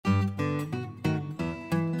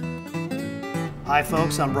Hi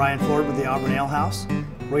folks, I'm Brian Ford with the Auburn Ale House.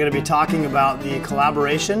 We're going to be talking about the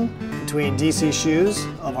collaboration between DC Shoes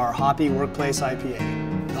of our Hoppy Workplace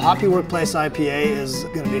IPA. The Hoppy Workplace IPA is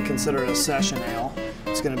going to be considered a session ale.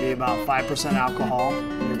 It's going to be about 5% alcohol.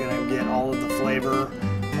 You're going to get all of the flavor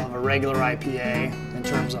of a regular IPA in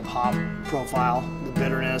terms of hop profile, the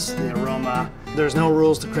bitterness, the aroma. There's no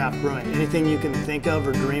rules to craft brewing. Anything you can think of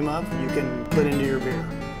or dream of, you can put into your beer.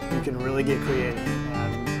 You can really get creative.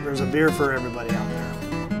 And there's a beer for everybody out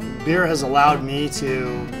there. Beer has allowed me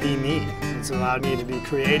to be me. It's allowed me to be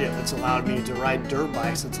creative. It's allowed me to ride dirt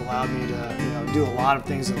bikes. It's allowed me to, do a lot of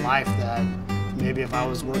things in life that maybe if I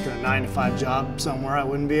was working a 9-to-5 job somewhere, I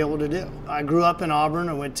wouldn't be able to do. I grew up in Auburn.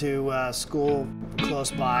 I went to school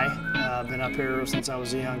close by. I've been up here since I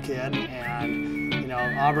was a young kid, and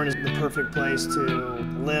Auburn is the perfect place to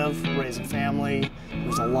live, raise a family.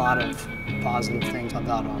 There's a lot of positive things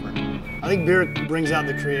about Auburn. I think beer brings out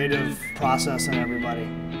the creative process in everybody.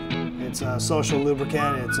 It's a social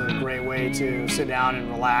lubricant. It's a great way to sit down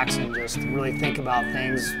and relax and just really think about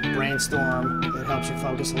things, brainstorm. It helps you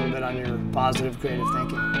focus a little bit on your positive, creative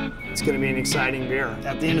thinking. It's going to be an exciting beer.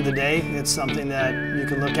 At the end of the day, it's something that you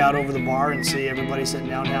can look out over the bar and see everybody sitting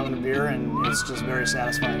down having a beer, and it's just very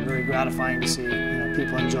satisfying, very gratifying to see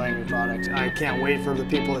people enjoying your product. I can't wait for the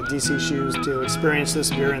people at DC Shoes to experience this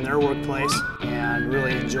beer in their workplace and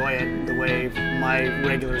really enjoy it the way my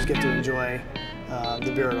regulars get to enjoy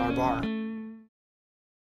the beer at our bar.